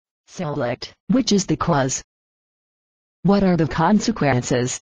cellulite, which is the cause. What are the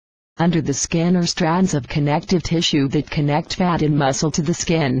consequences? Under the skin are strands of connective tissue that connect fat and muscle to the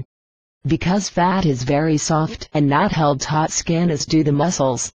skin. Because fat is very soft and not held taut, skin is to the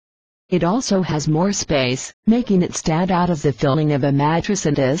muscles. It also has more space, making it stand out as the filling of a mattress,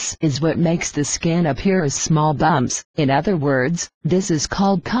 and this is what makes the skin appear as small bumps. In other words, this is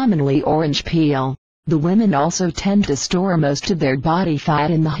called commonly orange peel. The women also tend to store most of their body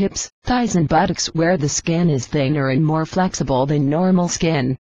fat in the hips, thighs and buttocks, where the skin is thinner and more flexible than normal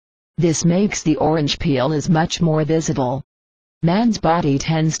skin. This makes the orange peel as much more visible. Man's body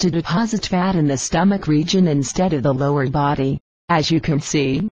tends to deposit fat in the stomach region instead of the lower body. As you can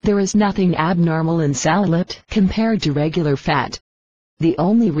see, there is nothing abnormal in cellulite compared to regular fat. The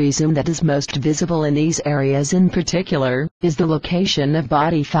only reason that is most visible in these areas in particular is the location of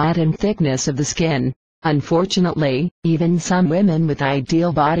body fat and thickness of the skin. Unfortunately, even some women with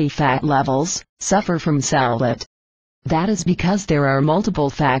ideal body fat levels suffer from cellulite. That is because there are multiple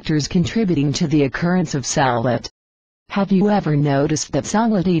factors contributing to the occurrence of cellulite. Have you ever noticed that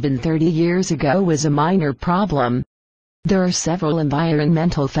cellulite even 30 years ago was a minor problem? There are several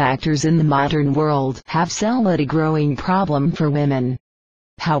environmental factors in the modern world have cellulite a growing problem for women.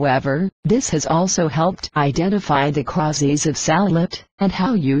 However, this has also helped identify the causes of cellulite and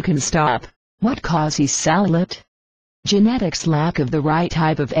how you can stop. What causes cellulite? Genetics, lack of the right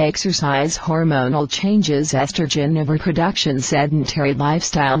type of exercise, hormonal changes, estrogen overproduction, sedentary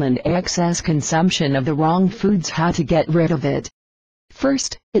lifestyle, and excess consumption of the wrong foods. How to get rid of it?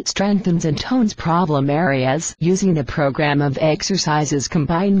 First, it strengthens and tones problem areas using a program of exercises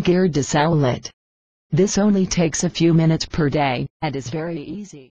combined geared to cellulite. This only takes a few minutes per day, and is very easy.